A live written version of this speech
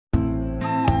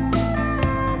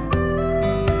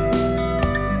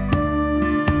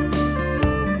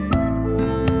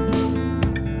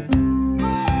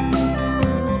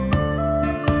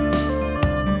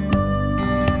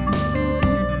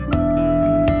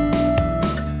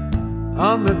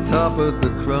On the top of the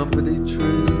Crumpetty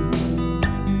Tree,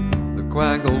 the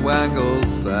Quangle Wangle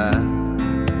sat,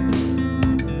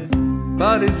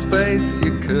 but his face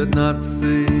you could not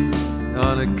see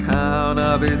on account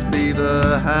of his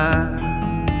beaver hat.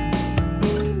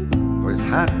 For his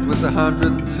hat was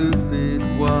 102 feet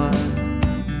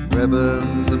wide,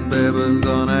 ribbons and bibbons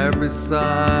on every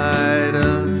side,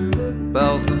 and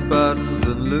bells and buttons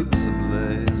and loops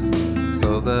and lace,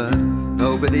 so that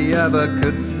nobody ever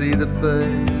could see the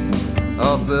face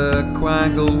of the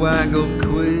Quangle Wangle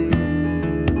Quee.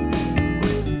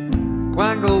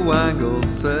 Quangle Wangle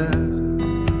said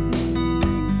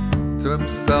to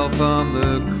himself on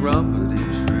the Crumpetty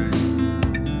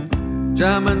Tree,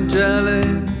 jam and jelly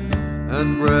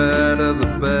and bread are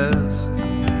the best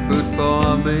food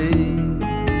for me.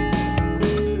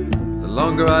 The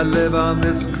longer I live on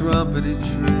this Crumpetty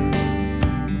Tree,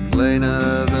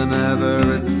 plainer than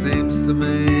ever it seems to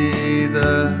me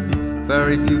that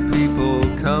very few people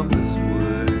come this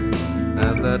way,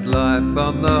 and that life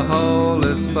on the whole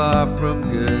is far from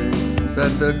gay,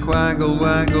 said the Quangle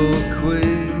Wangle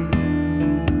Quee.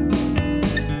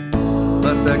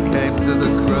 But there came to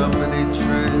the Crumpetty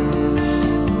Tree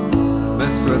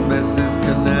Mr. and Mrs.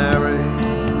 Canary,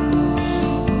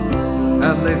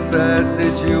 and they said,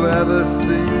 did you ever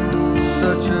see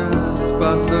such a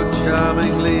spot so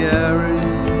charmingly airy?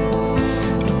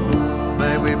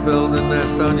 May we build a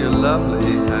nest on your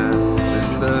lovely hat,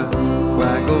 Mr.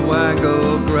 Quangle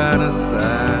Wangle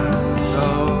Grannistan.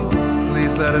 Oh,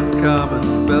 please let us come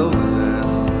and build a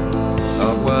nest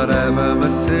of whatever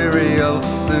material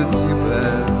suits you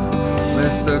best,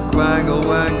 Mr. Quangle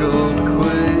Wangle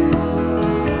Quee.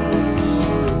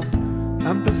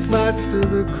 And besides to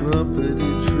the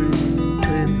Crumpetty Tree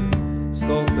came the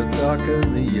stork, the duck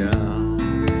and the owl,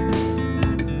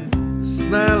 the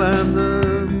snail and the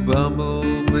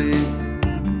bumblebee,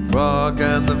 frog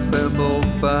and the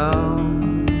fimblefowl,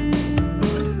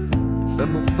 the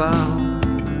fimblefowl,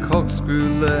 the corkscrew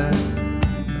leg,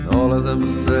 and all of them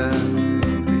said,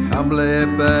 we humbly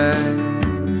beg,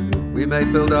 we may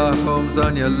build our homes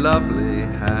on your lovely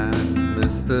hat,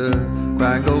 Mr.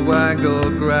 Quangle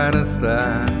Wangle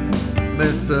Grannistan,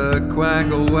 Mr.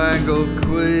 Quangle Wangle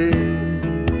Quee.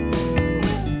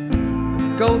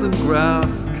 The golden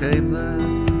grouse came there,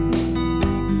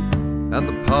 and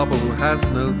the pobble who has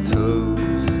no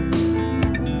toes,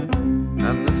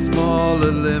 and the small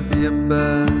Olympian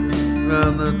bear,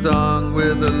 and the dong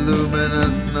with a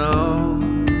luminous nose,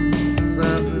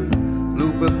 and the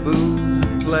blue baboon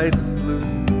who played the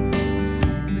flute,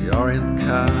 the orient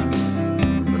calf,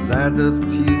 land of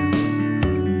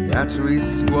tew, the attery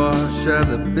squash and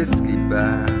the bisky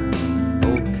bat,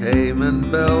 all came and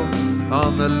built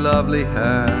on the lovely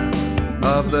hat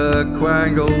of the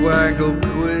Quangle Wangle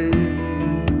Quee.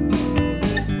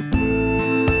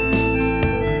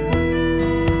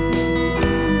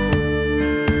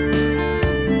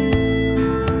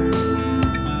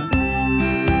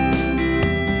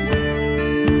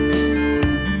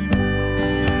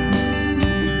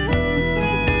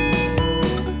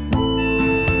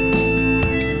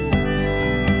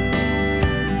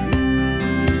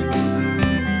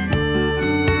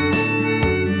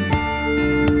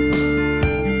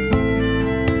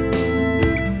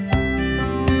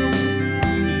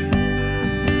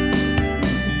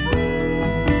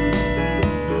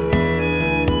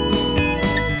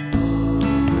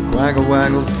 Quangle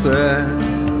Wangle said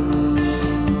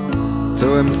to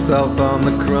himself on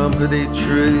the Crumpetty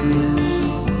Tree,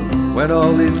 when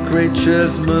all these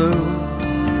creatures move,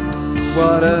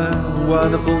 what a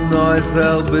wonderful noise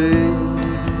there'll be.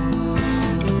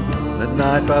 At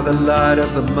night by the light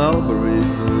of the mulberry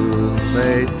moon,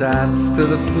 they dance to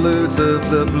the flute of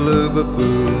the blue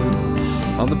baboon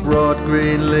on the broad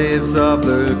green leaves of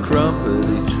the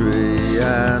Crumpetty Tree,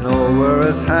 and all were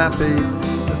as happy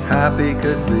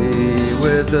could be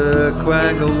with the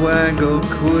Quangle Wangle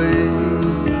Quee.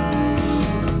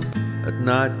 At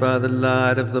night by the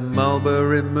light of the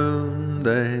mulberry moon,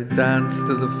 they danced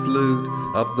to the flute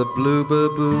of the blue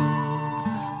baboon,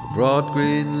 the broad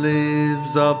green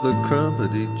leaves of the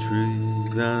Crumpetty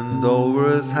Tree, and all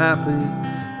were as happy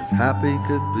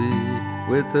could be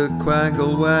with the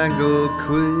Quangle Wangle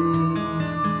Quee.